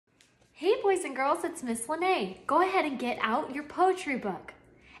boys and girls, it's Miss Lene. Go ahead and get out your poetry book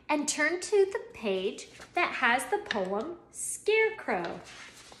and turn to the page that has the poem Scarecrow.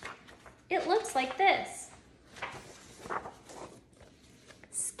 It looks like this.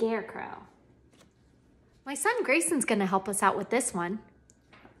 Scarecrow. My son Grayson's gonna help us out with this one.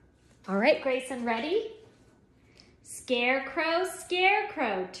 All right, Grayson, ready? Scarecrow,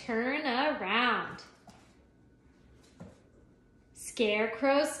 scarecrow, turn around.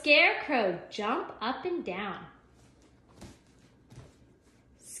 Scarecrow, scarecrow, jump up and down.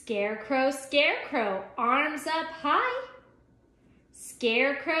 Scarecrow, scarecrow, arms up high.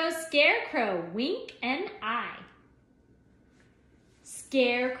 Scarecrow, scarecrow, wink an eye.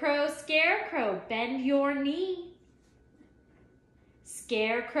 Scarecrow, scarecrow, bend your knee.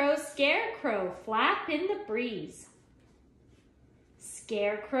 Scarecrow, scarecrow, flap in the breeze.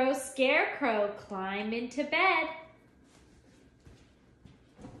 Scarecrow, scarecrow, climb into bed.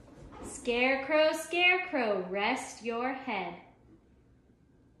 Scarecrow, scarecrow, rest your head.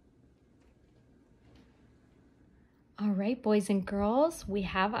 All right, boys and girls, we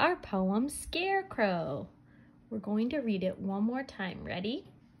have our poem Scarecrow. We're going to read it one more time. Ready?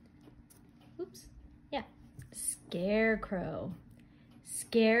 Oops. Yeah. Scarecrow.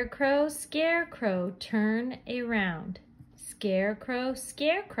 Scarecrow, scarecrow, turn around. Scarecrow,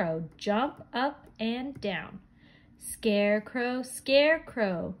 scarecrow, jump up and down. Scarecrow,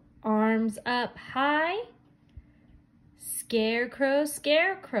 scarecrow, arms up high. Scarecrow,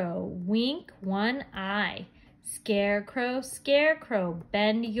 scarecrow, wink one eye. Scarecrow, scarecrow,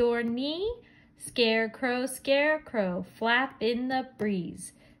 bend your knee. Scarecrow, scarecrow, flap in the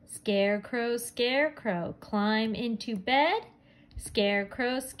breeze. Scarecrow, scarecrow, climb into bed.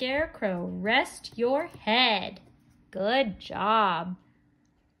 Scarecrow, scarecrow, rest your head. Good job.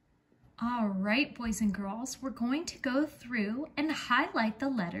 All right, boys and girls, we're going to go through and highlight the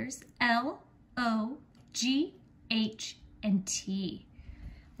letters L, O, G, H, and T.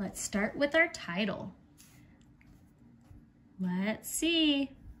 Let's start with our title. Let's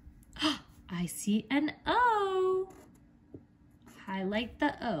see. I see an O. Highlight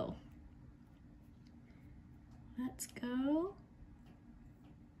the O. Let's go.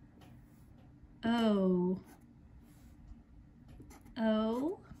 O.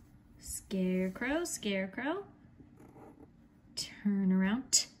 O. Scarecrow, scarecrow. Turn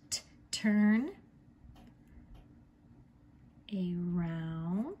around. T, t, turn.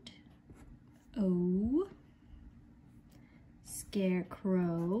 Around. O.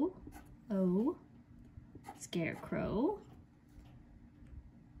 Scarecrow. O. Scarecrow.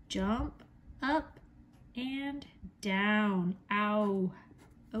 Jump up and down. Ow.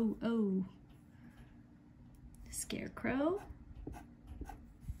 Oh, oh. Scarecrow.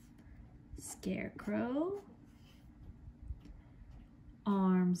 Scarecrow.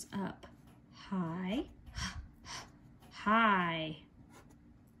 Arms up high. High.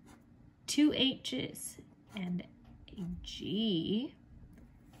 2 H's and a G.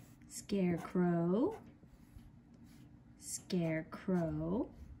 Scarecrow. Scarecrow.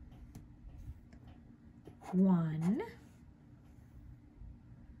 1.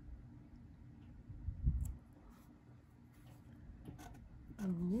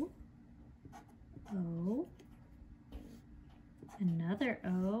 O. O. Another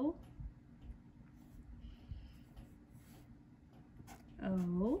O.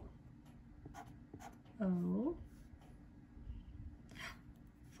 O. O.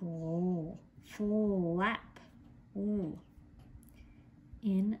 Full. Flap. Ooh.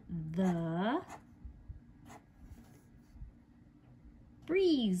 In the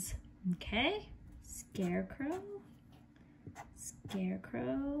breeze. Okay. Scarecrow.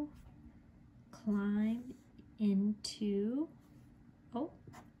 Scarecrow. Climb into, oh,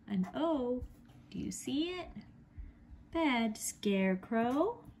 an O. Do you see it? Bed.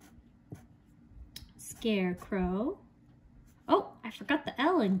 Scarecrow. Scarecrow. Oh, I forgot the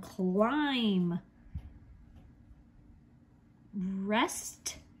L in climb.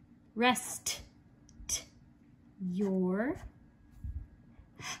 Rest. Rest. Your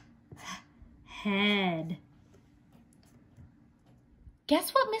head.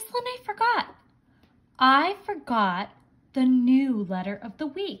 Guess what Miss Lene forgot? I forgot the new letter of the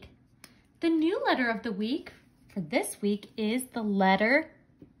week. The new letter of the week for this week is the letter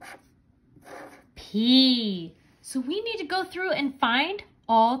P. So we need to go through and find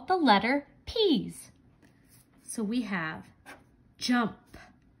all the letter P's. So we have jump,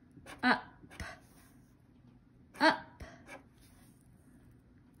 up, up.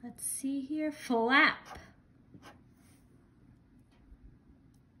 Let's see here, flap.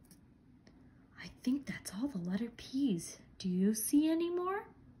 I think that's all the letter P's. Do you see any more?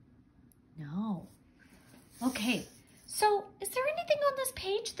 Okay, so is there anything on this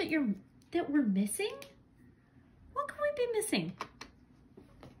page that we're missing? What could we be missing?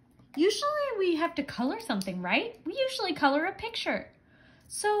 Usually we have to color something, right? We usually color a picture.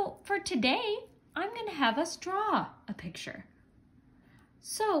 So for today, I'm gonna have us draw a picture.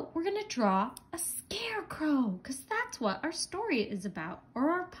 So we're gonna draw a scarecrow because that's what our story is about, or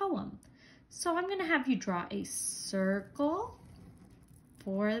our poem. So I'm gonna have you draw a circle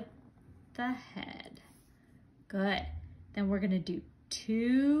for the head. Good. Then we're gonna do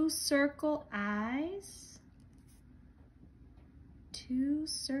 2 circle eyes. 2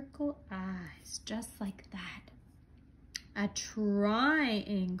 circle eyes, just like that. A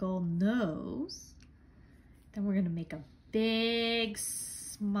triangle nose. Then we're gonna make a big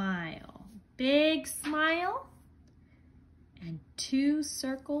smile. Big smile. And 2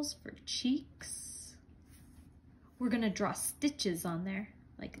 circles for cheeks. We're gonna draw stitches on there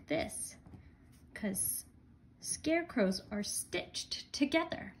like this, because scarecrows are stitched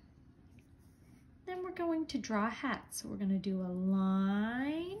together. Then we're going to draw a hat. So we're gonna do a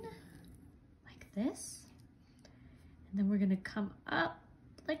line like this. And then we're gonna come up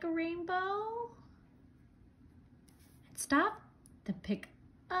like a rainbow and stop, then pick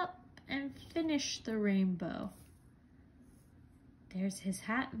up and finish the rainbow. There's his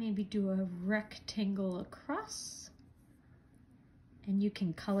hat. Maybe do a rectangle across. And you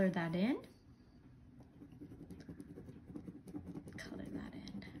can color that in. Color that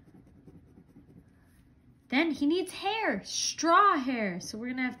in. Then he needs hair, straw hair. So we're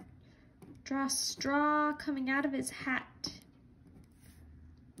gonna draw straw coming out of his hat.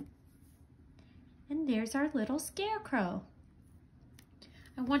 And there's our little scarecrow.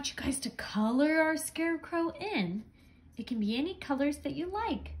 I want you guys to color our scarecrow in. It can be any colors that you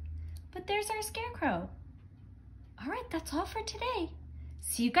like, but there's our scarecrow. All right, that's all for today.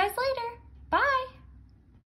 See you guys later. Bye.